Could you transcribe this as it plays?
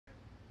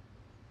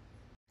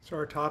So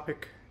our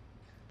topic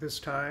this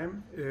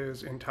time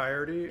is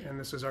entirety, and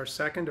this is our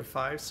second of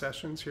 5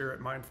 sessions here at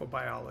Mindful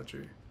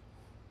Biology.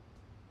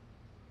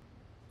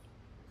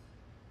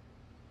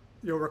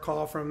 You'll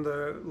recall from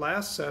the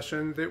last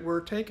session that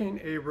we're taking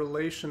a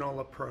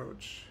relational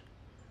approach.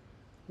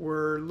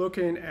 We're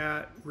looking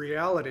at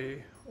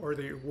reality, or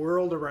the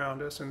world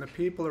around us and the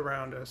people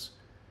around us,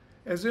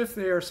 as if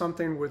they are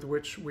something with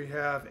which we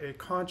have a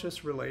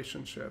conscious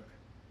relationship.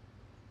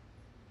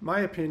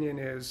 My opinion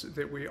is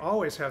that we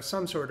always have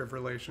some sort of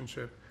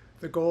relationship.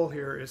 The goal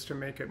here is to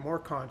make it more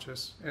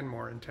conscious and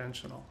more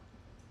intentional.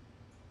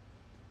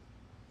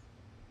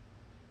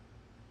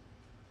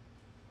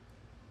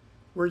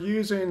 We're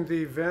using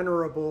the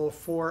venerable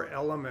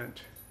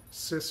 4-element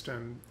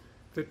system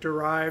that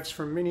derives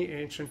from many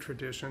ancient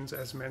traditions,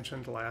 as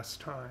mentioned last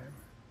time.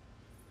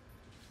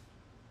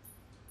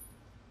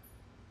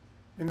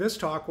 In this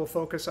talk, we'll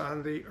focus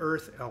on the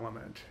earth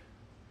element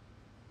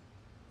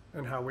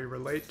and how we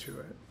relate to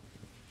it.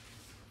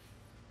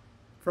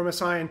 From a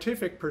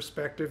scientific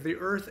perspective, the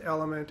earth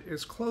element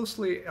is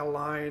closely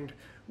aligned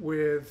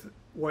with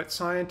what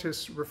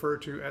scientists refer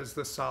to as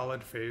the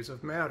solid phase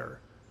of matter,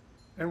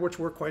 and which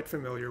we're quite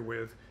familiar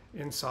with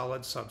in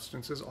solid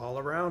substances all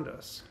around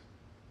us.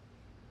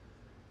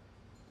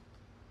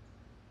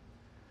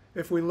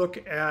 If we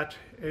look at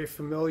a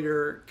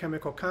familiar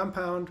chemical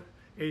compound,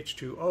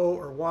 H2O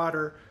or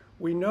water,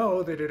 we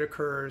know that it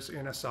occurs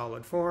in a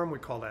solid form. We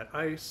call that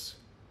ice.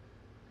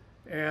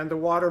 And the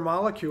water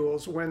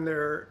molecules, when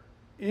they're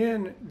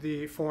in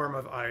the form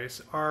of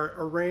ice, are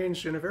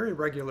arranged in a very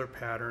regular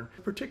pattern,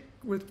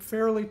 with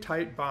fairly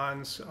tight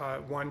bonds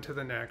one to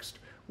the next,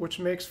 which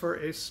makes for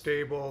a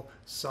stable,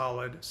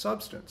 solid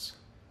substance.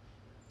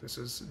 This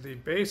is the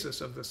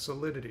basis of the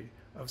solidity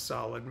of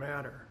solid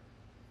matter.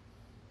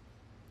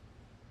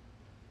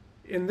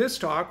 In this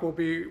talk, we'll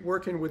be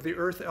working with the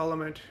earth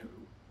element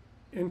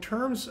in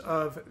terms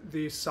of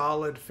the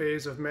solid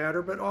phase of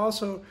matter, but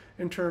also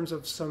in terms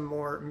of some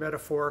more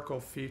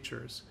metaphorical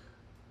features.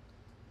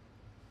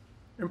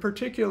 In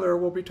particular,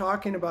 we'll be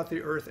talking about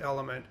the earth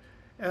element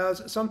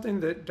as something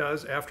that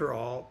does, after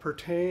all,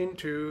 pertain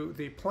to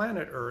the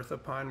planet Earth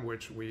upon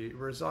which we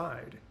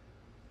reside.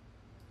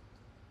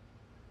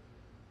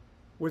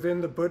 Within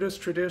the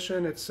Buddhist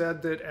tradition, it's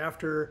said that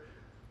after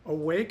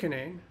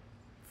awakening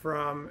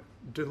from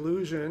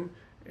delusion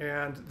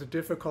and the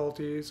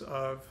difficulties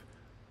of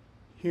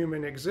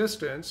human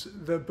existence,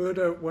 the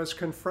Buddha was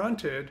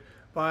confronted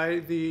by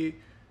the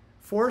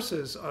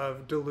forces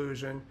of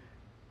delusion,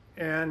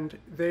 and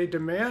they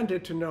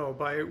demanded to know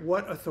by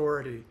what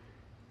authority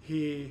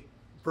he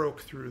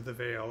broke through the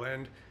veil.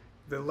 And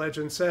the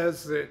legend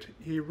says that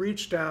he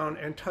reached down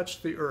and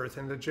touched the earth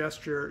in the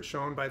gesture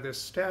shown by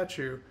this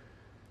statue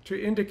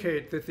to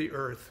indicate that the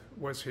earth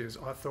was his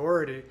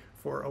authority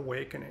for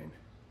awakening.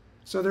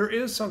 So there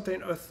is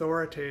something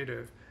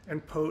authoritative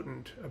and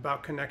potent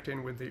about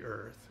connecting with the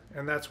earth.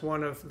 And that's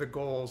one of the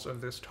goals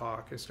of this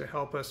talk, is to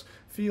help us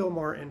feel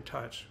more in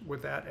touch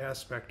with that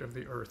aspect of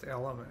the earth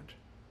element.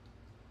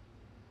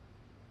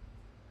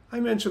 I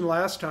mentioned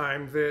last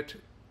time that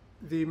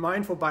the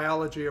mindful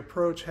biology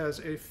approach has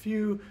a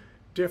few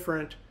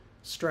different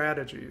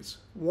strategies,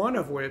 one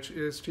of which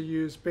is to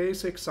use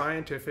basic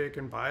scientific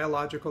and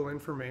biological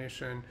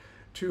information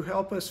to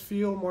help us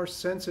feel more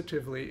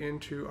sensitively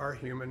into our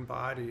human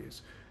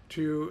bodies,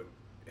 to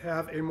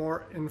have a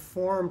more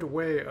informed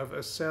way of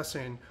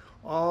assessing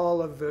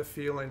all of the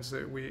feelings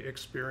that we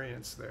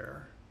experience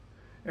there.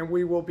 And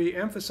we will be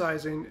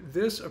emphasizing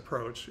this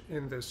approach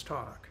in this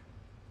talk.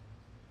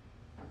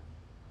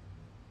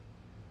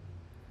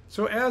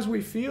 So as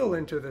we feel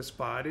into this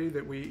body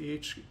that we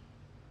each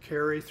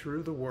carry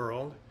through the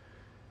world,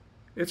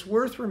 it's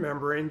worth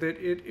remembering that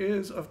it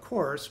is, of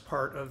course,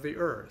 part of the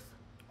earth.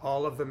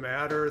 All of the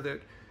matter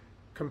that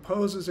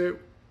composes it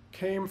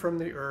came from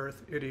the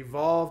earth. It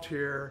evolved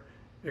here.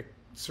 It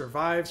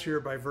survives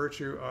here by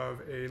virtue of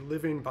a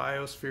living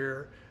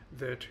biosphere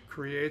that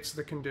creates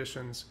the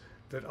conditions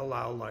that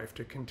allow life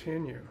to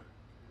continue.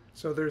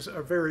 So there's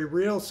a very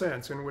real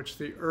sense in which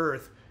the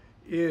earth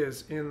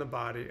is in the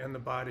body, and the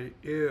body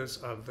is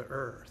of the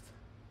earth.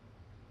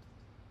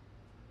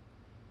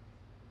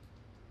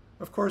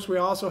 Of course, we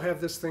also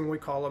have this thing we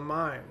call a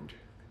mind,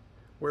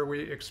 where we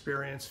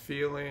experience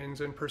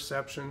feelings and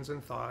perceptions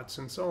and thoughts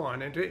and so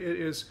on. And it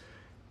is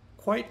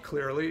quite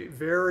clearly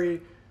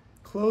very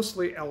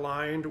closely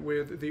aligned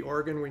with the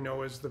organ we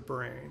know as the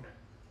brain.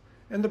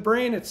 And the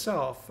brain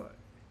itself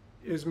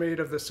is made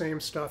of the same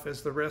stuff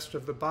as the rest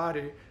of the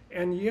body,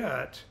 and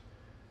yet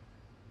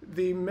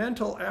the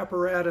mental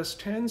apparatus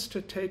tends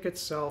to take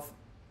itself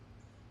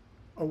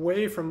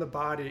away from the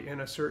body in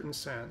a certain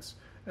sense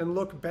and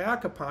look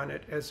back upon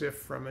it as if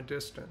from a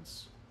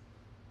distance.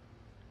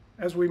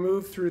 As we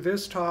move through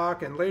this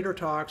talk and later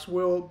talks,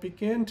 we'll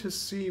begin to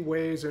see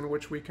ways in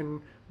which we can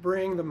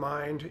bring the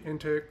mind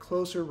into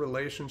closer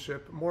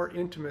relationship, more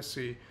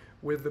intimacy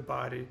with the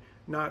body,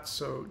 not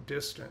so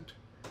distant.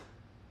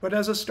 But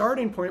as a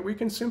starting point, we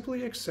can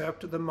simply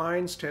accept the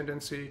mind's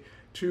tendency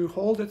to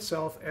hold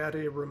itself at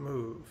a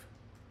remove.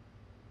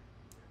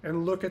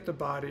 and look at the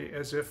body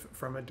as if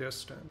from a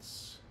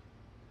distance.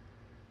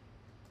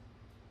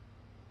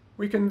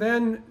 We can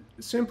then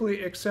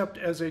simply accept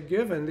as a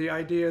given the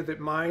idea that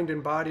mind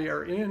and body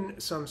are in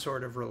some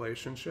sort of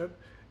relationship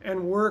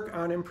and work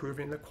on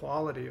improving the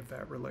quality of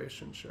that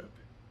relationship.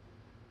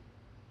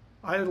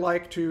 I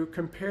like to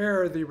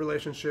compare the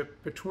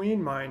relationship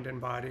between mind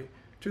and body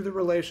to the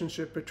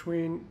relationship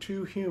between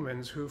two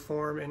humans who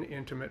form an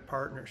intimate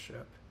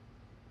partnership.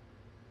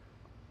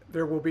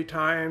 There will be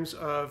times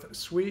of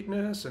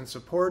sweetness and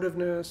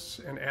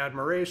supportiveness and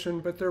admiration,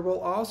 but there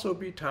will also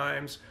be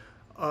times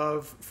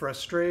of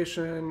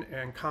frustration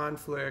and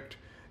conflict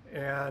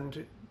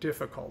and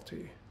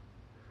difficulty.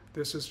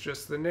 This is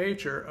just the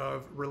nature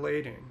of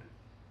relating.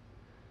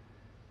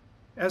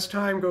 As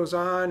time goes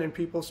on and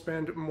people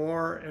spend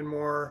more and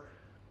more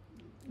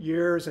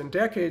years and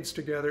decades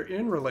together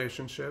in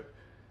relationship,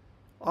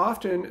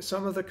 often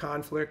some of the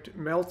conflict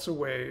melts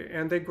away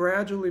and they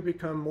gradually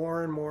become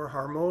more and more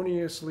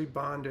harmoniously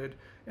bonded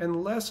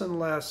and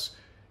less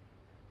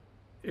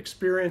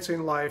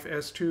experiencing life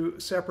as two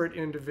separate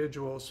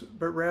individuals,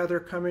 but rather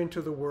coming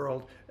to the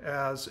world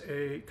as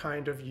a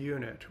kind of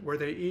unit where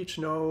they each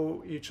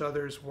know each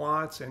other's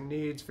wants and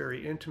needs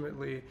very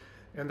intimately,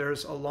 and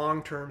there's a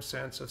long-term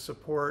sense of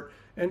support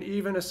and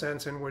even a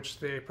sense in which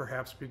they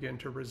perhaps begin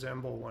to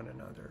resemble one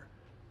another.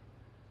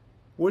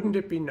 Wouldn't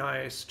it be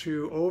nice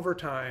to, over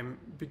time,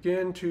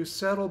 begin to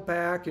settle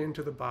back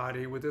into the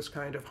body with this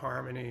kind of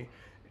harmony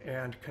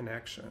and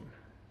connection?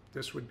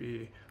 This would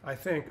be, I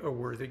think, a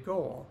worthy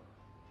goal.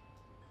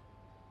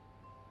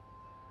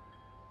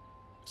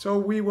 So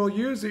we will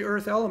use the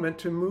earth element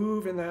to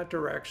move in that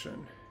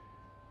direction.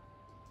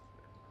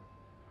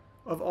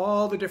 Of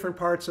all the different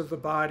parts of the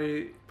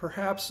body,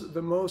 perhaps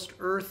the most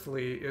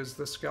earthly is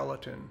the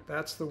skeleton.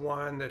 That's the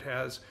one that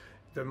has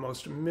the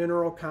most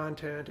mineral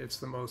content, it's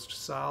the most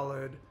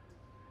solid.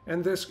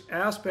 And this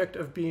aspect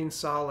of being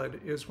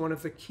solid is one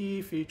of the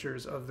key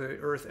features of the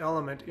earth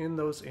element in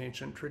those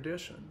ancient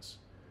traditions.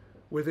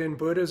 Within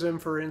Buddhism,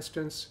 for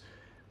instance,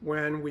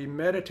 when we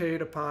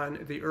meditate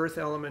upon the earth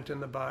element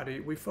in the body,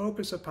 we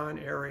focus upon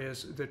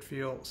areas that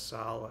feel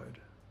solid.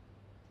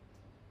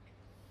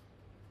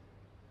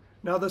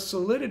 Now, the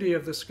solidity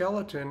of the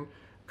skeleton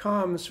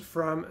comes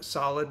from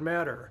solid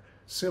matter,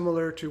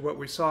 similar to what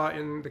we saw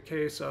in the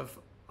case of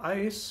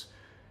ice.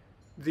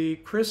 The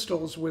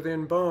crystals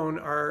within bone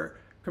are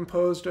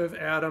composed of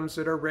atoms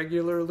that are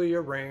regularly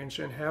arranged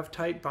and have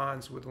tight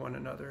bonds with one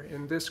another.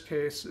 In this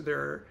case,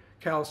 they're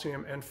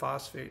calcium and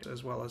phosphate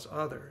as well as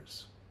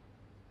others.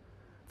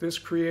 This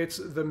creates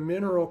the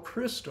mineral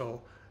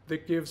crystal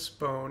that gives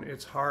bone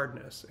its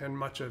hardness and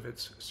much of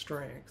its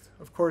strength.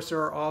 Of course,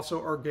 there are also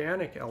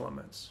organic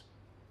elements.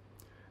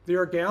 The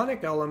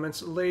organic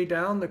elements lay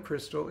down the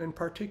crystal in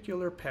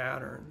particular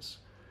patterns.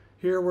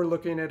 Here we're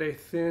looking at a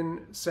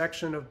thin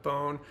section of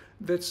bone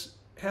that's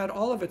had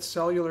all of its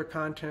cellular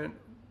content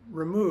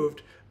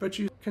removed, but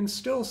you can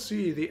still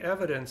see the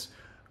evidence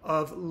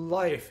of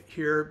life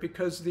here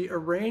because the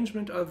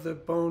arrangement of the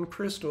bone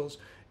crystals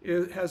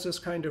has this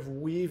kind of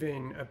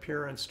weaving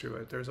appearance to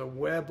it. There's a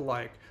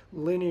web-like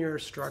linear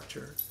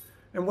structure.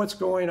 And what's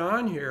going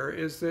on here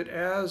is that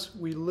as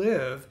we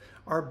live,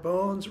 our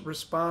bones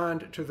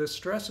respond to the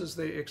stresses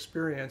they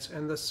experience,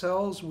 and the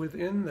cells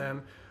within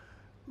them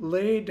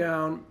lay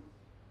down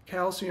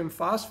calcium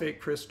phosphate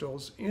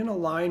crystals in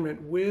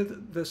alignment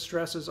with the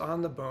stresses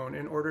on the bone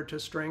in order to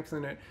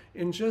strengthen it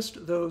in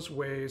just those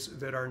ways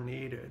that are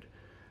needed.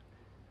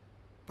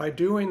 By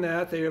doing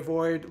that, they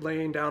avoid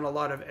laying down a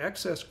lot of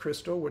excess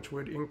crystal, which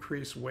would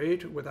increase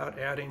weight without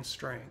adding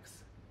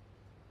strength.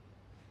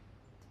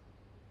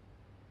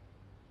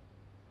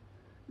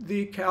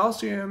 The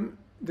calcium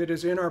that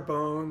is in our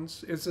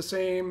bones is the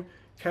same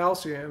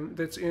calcium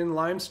that's in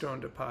limestone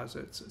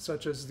deposits,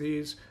 such as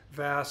these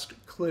vast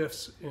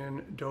cliffs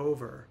in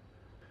Dover.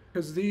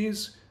 Because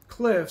these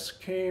cliffs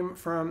came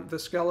from the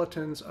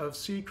skeletons of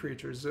sea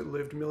creatures that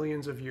lived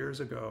millions of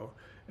years ago,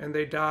 and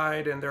they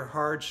died and their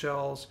hard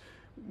shells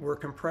were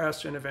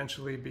compressed and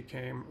eventually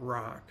became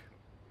rock.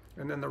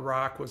 And then the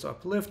rock was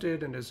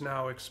uplifted and is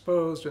now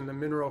exposed, and the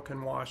mineral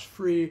can wash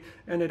free,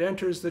 and it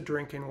enters the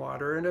drinking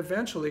water and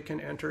eventually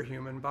can enter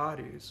human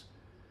bodies.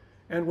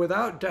 And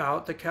without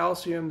doubt, the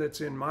calcium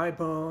that's in my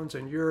bones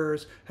and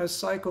yours has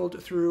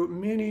cycled through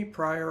many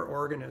prior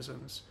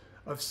organisms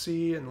of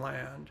sea and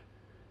land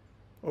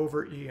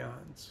over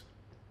eons.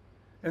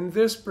 And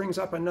this brings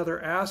up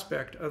another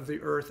aspect of the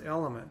earth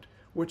element,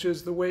 which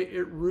is the way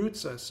it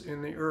roots us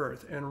in the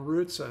earth and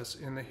roots us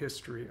in the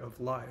history of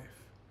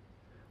life.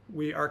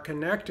 We are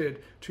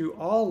connected to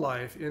all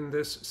life in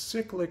this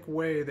cyclic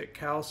way that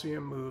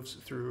calcium moves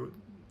through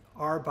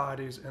our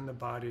bodies and the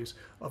bodies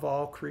of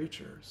all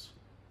creatures.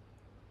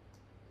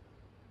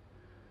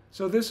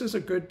 So this is a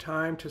good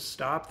time to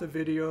stop the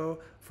video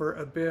for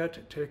a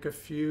bit, take a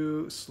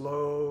few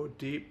slow,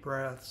 deep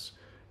breaths,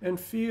 and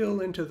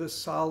feel into the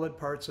solid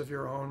parts of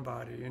your own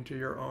body, into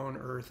your own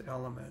earth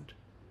element.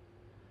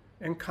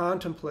 And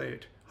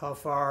contemplate how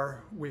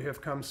far we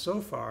have come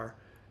so far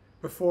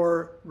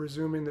before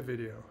resuming the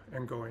video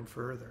and going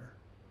further.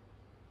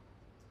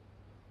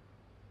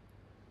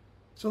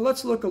 So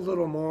let's look a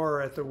little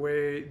more at the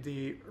way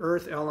the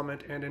earth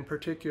element, and in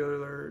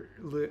particular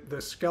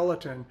the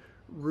skeleton,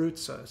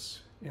 roots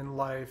us in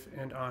life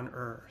and on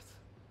earth.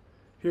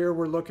 Here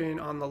we're looking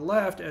on the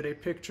left at a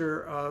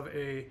picture of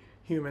a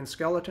human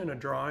skeleton, a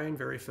drawing,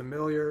 very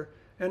familiar,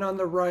 and on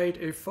the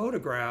right a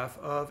photograph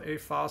of a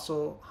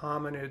fossil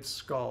hominid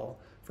skull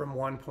from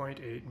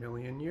 1.8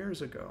 million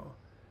years ago.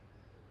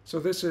 So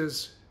this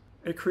is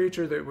a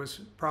creature that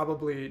was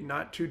probably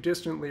not too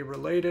distantly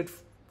related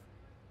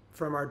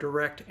from our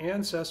direct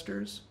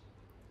ancestors.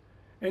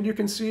 And you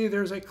can see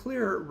there's a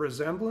clear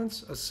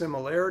resemblance, a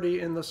similarity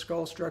in the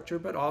skull structure,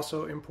 but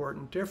also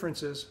important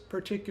differences,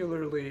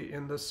 particularly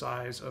in the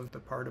size of the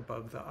part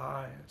above the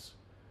eyes.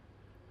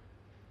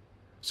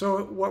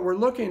 So what we're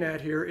looking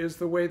at here is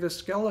the way the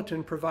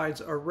skeleton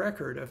provides a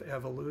record of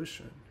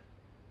evolution.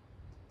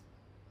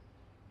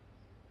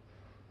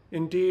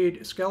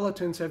 Indeed,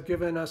 skeletons have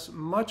given us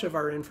much of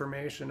our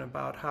information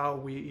about how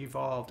we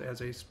evolved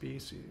as a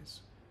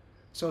species.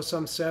 So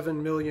some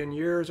 7 million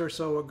years or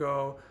so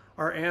ago,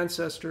 our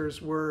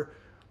ancestors were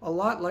a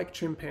lot like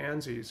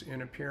chimpanzees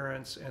in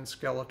appearance and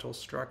skeletal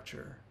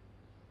structure.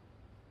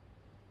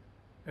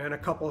 And a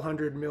couple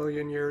 100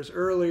 million years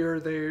earlier,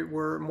 they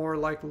were more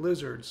like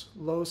lizards,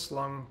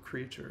 low-slung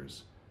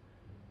creatures.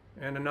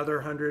 And another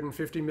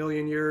 150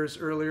 million years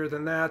earlier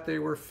than that, they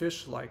were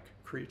fish-like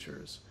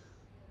creatures.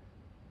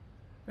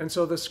 And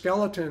so the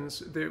skeletons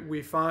that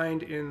we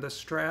find in the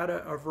strata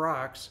of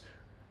rocks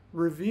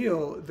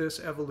reveal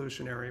this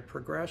evolutionary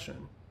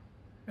progression.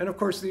 And of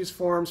course, these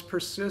forms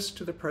persist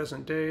to the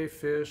present day,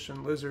 fish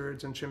and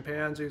lizards and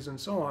chimpanzees and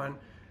so on,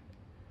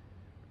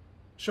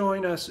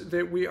 showing us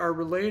that we are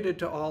related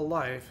to all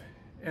life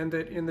and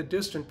that in the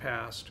distant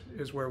past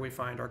is where we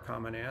find our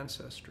common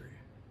ancestry.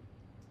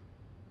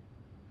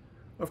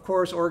 Of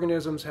course,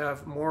 organisms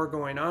have more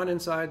going on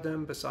inside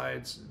them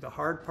besides the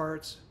hard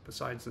parts,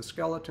 besides the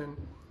skeleton.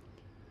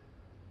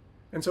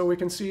 And so we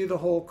can see the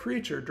whole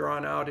creature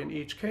drawn out in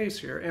each case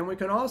here. And we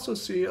can also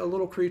see a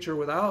little creature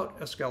without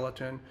a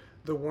skeleton,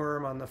 the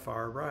worm on the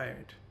far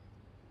right.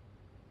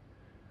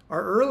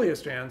 Our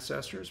earliest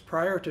ancestors,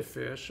 prior to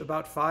fish,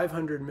 about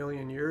 500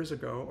 million years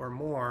ago or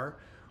more,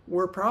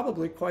 were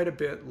probably quite a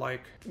bit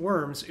like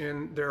worms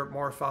in their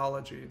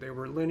morphology. They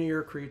were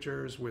linear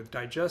creatures with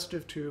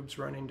digestive tubes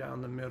running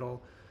down the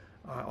middle,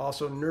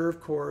 also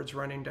nerve cords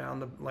running down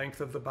the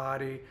length of the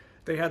body.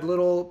 They had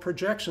little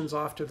projections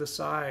off to the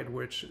side,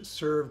 which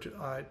served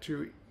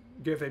to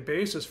give a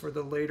basis for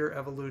the later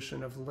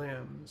evolution of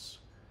limbs.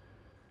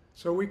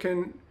 So we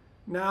can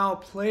now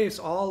place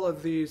all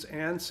of these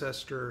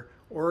ancestor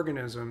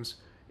organisms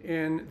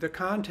in the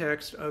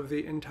context of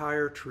the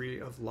entire tree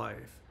of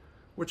life,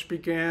 which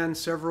began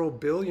several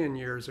billion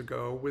years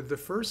ago with the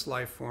first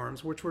life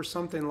forms, which were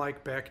something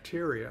like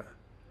bacteria.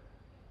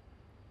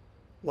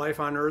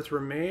 Life on Earth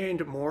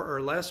remained more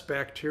or less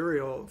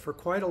bacterial for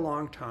quite a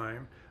long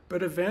time,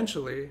 but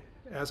eventually,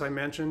 as I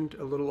mentioned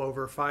a little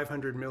over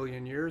 500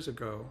 million years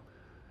ago,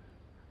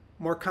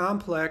 more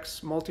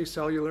complex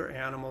multicellular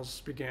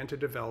animals began to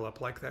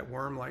develop, like that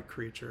worm-like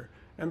creature,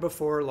 and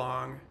before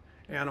long,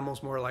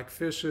 animals more like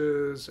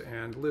fishes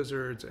and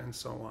lizards and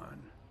so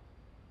on.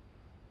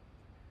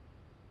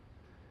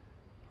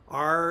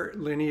 Our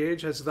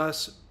lineage has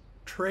thus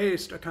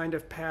traced a kind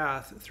of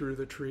path through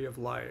the tree of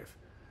life.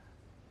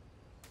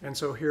 And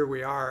so here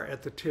we are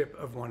at the tip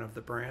of one of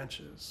the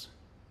branches.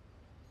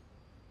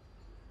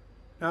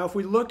 Now, if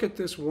we look at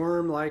this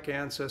worm-like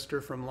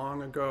ancestor from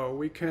long ago,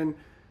 we can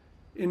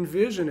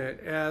envision it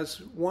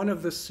as one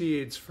of the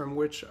seeds from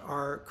which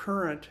our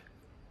current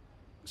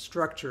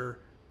structure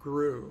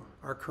grew,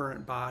 our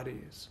current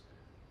bodies.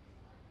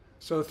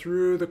 So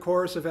through the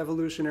course of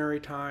evolutionary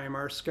time,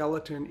 our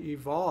skeleton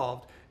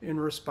evolved in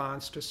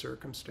response to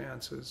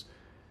circumstances.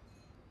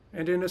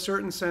 And in a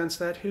certain sense,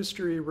 that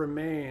history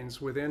remains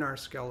within our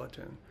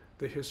skeleton,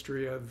 the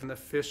history of the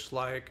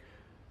fish-like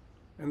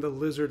and the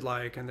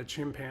lizard-like and the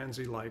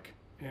chimpanzee-like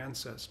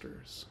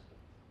ancestors.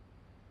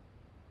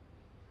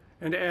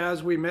 And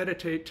as we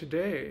meditate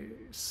today,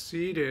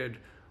 seated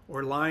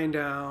or lying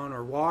down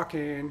or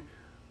walking,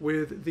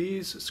 with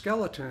these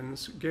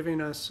skeletons giving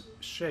us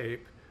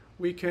shape,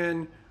 we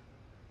can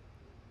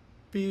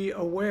be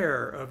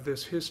aware of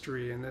this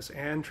history and this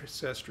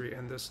ancestry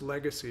and this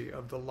legacy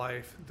of the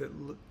life that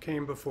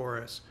came before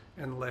us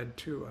and led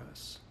to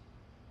us.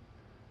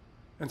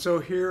 And so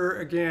here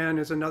again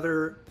is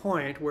another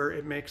point where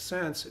it makes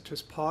sense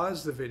to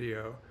pause the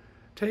video,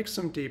 take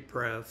some deep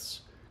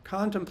breaths,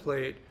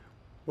 contemplate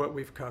what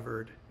we've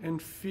covered, and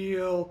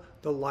feel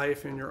the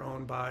life in your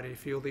own body.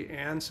 Feel the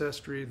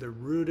ancestry, the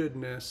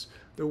rootedness,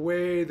 the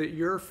way that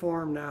your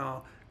form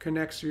now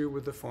connects you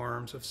with the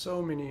forms of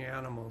so many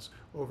animals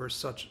over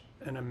such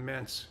an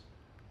immense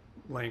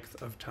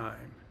length of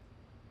time.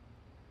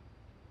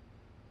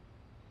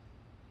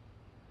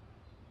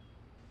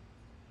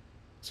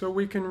 So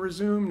we can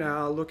resume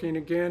now looking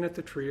again at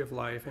the tree of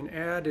life and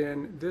add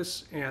in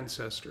this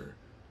ancestor.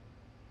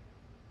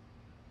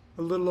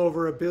 A little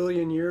over 1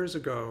 billion years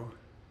ago,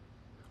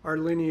 our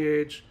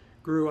lineage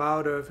grew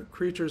out of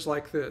creatures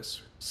like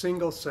this,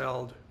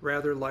 single-celled,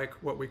 rather like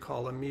what we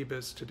call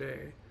amoebas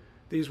today.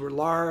 These were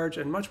large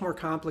and much more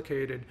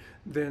complicated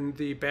than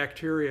the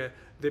bacteria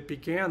that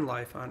began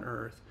life on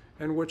Earth,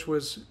 and which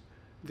was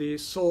the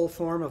sole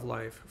form of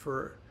life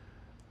for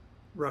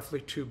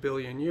roughly 2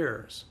 billion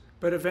years.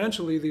 But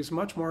eventually these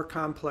much more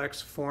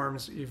complex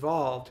forms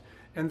evolved,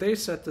 and they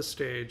set the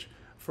stage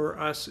for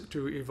us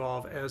to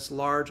evolve as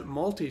large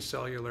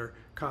multicellular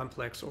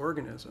complex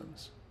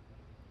organisms.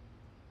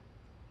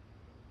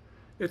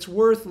 It's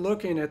worth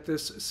looking at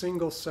this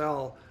single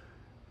cell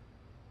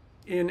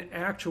in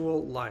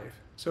actual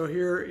life. So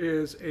here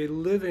is a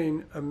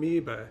living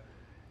amoeba,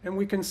 and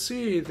we can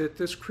see that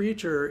this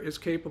creature is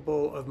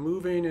capable of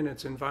moving in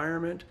its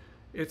environment.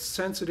 It's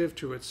sensitive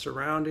to its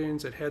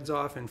surroundings. It heads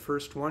off in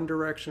first one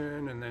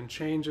direction and then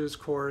changes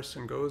course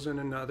and goes in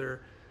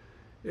another.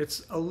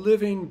 It's a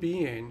living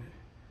being,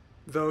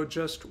 though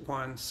just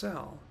one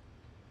cell.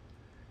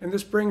 And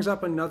this brings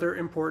up another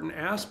important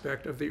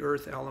aspect of the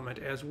earth element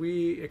as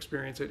we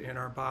experience it in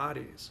our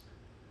bodies.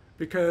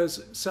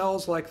 Because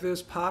cells like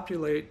this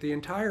populate the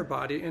entire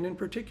body, and in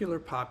particular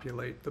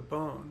populate the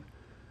bone.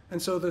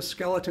 And so the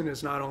skeleton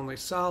is not only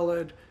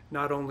solid,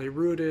 not only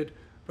rooted,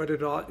 but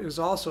it is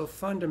also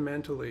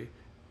fundamentally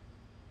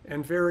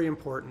and very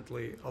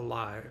importantly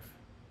alive.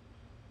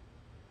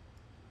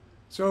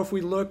 So if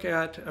we look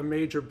at a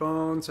major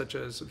bone, such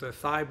as the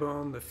thigh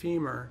bone, the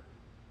femur,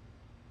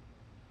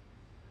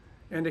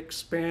 and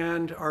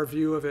expand our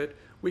view of it,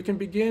 we can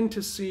begin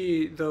to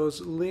see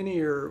those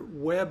linear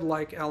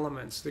web-like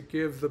elements that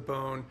give the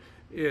bone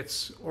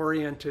its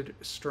oriented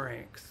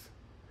strength.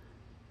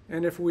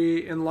 And if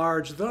we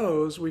enlarge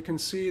those, we can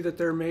see that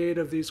they're made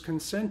of these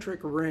concentric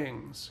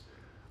rings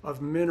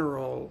of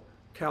mineral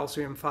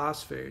calcium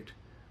phosphate.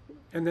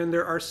 And then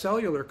there are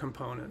cellular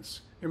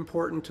components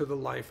important to the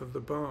life of the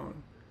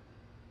bone.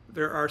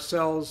 There are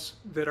cells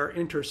that are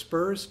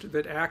interspersed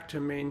that act to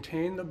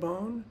maintain the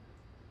bone.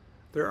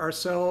 There are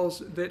cells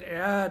that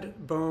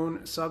add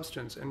bone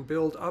substance and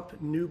build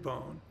up new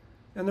bone.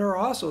 And there are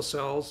also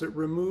cells that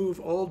remove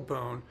old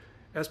bone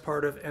as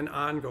part of an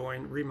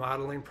ongoing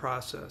remodeling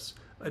process,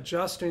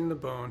 adjusting the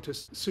bone to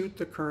suit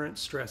the current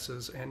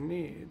stresses and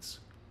needs.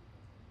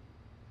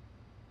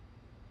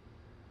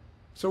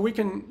 So we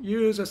can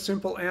use a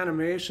simple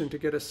animation to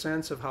get a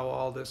sense of how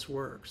all this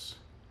works.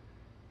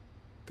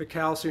 The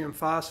calcium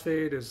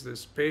phosphate is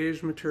this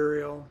beige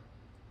material.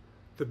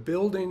 The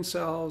building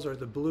cells are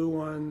the blue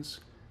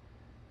ones,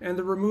 and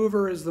the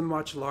remover is the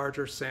much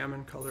larger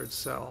salmon-colored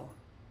cell.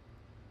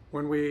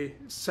 When we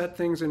set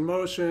things in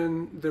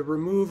motion, the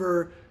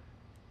remover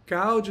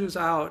gouges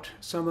out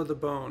some of the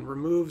bone,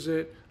 removes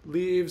it,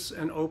 leaves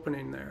an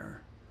opening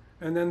there.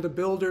 And then the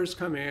builders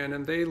come in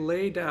and they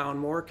lay down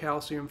more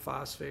calcium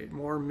phosphate,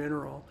 more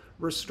mineral,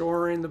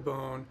 restoring the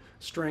bone,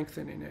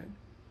 strengthening it.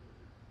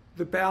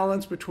 The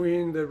balance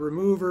between the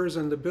removers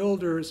and the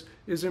builders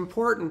is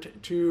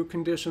important to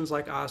conditions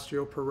like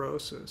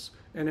osteoporosis.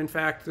 And in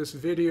fact, this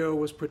video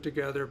was put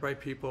together by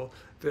people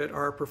that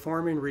are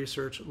performing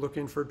research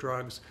looking for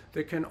drugs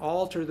that can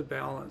alter the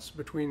balance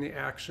between the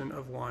action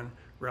of one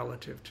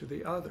relative to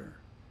the other.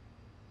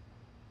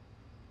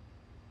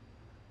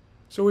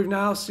 So we've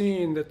now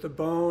seen that the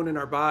bone in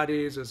our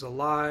bodies is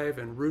alive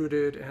and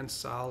rooted and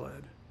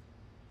solid.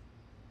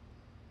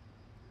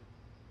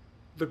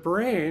 The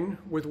brain,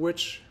 with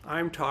which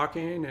I'm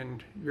talking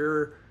and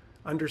you're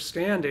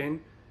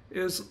understanding,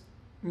 is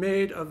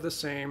made of the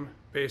same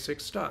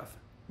basic stuff.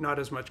 Not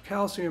as much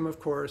calcium,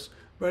 of course,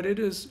 but it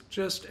is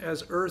just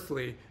as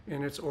earthly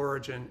in its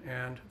origin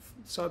and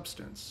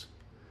substance.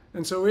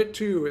 And so it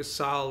too is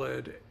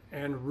solid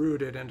and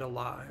rooted and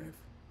alive.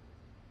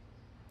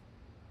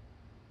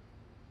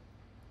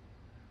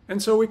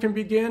 And so we can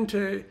begin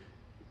to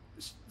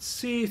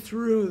see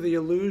through the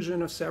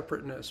illusion of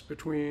separateness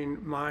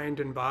between mind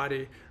and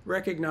body,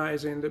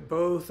 recognizing that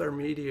both are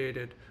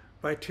mediated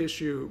by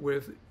tissue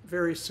with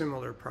very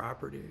similar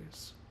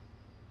properties.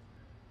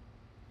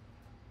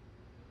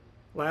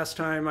 Last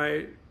time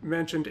I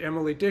mentioned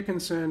Emily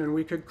Dickinson, and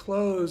we could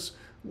close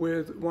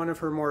with one of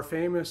her more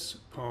famous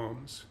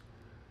poems.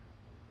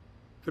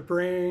 The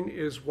brain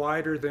is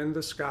wider than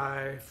the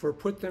sky, for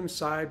put them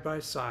side by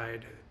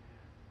side.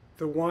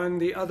 The one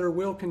the other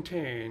will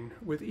contain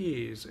with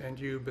ease, and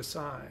you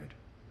beside.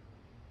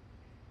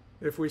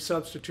 If we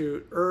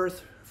substitute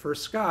earth for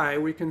sky,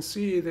 we can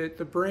see that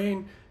the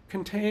brain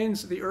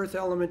contains the earth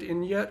element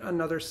in yet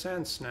another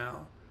sense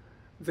now.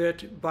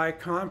 That by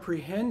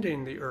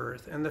comprehending the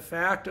earth and the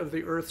fact of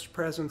the earth's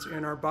presence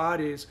in our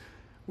bodies,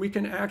 we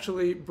can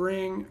actually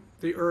bring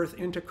the earth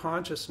into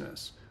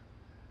consciousness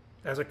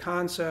as a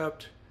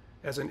concept,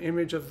 as an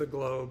image of the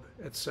globe,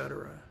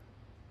 etc.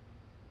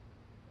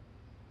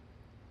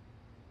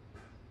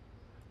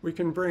 We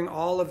can bring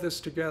all of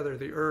this together,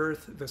 the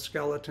earth, the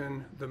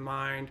skeleton, the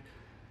mind,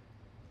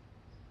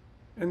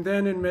 and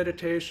then in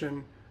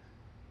meditation,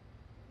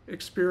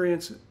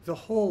 experience the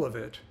whole of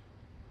it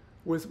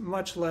with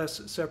much less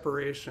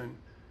separation,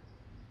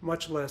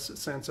 much less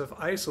sense of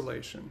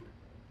isolation,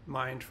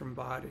 mind from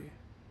body.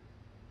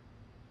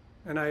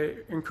 And I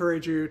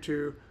encourage you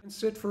to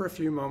sit for a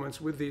few moments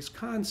with these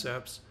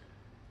concepts,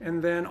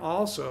 and then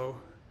also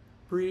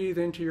breathe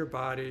into your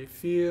body,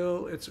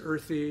 feel its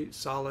earthy,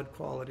 solid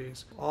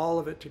qualities, all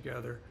of it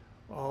together,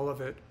 all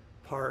of it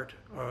part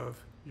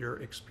of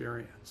your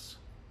experience.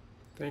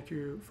 Thank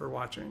you for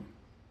watching.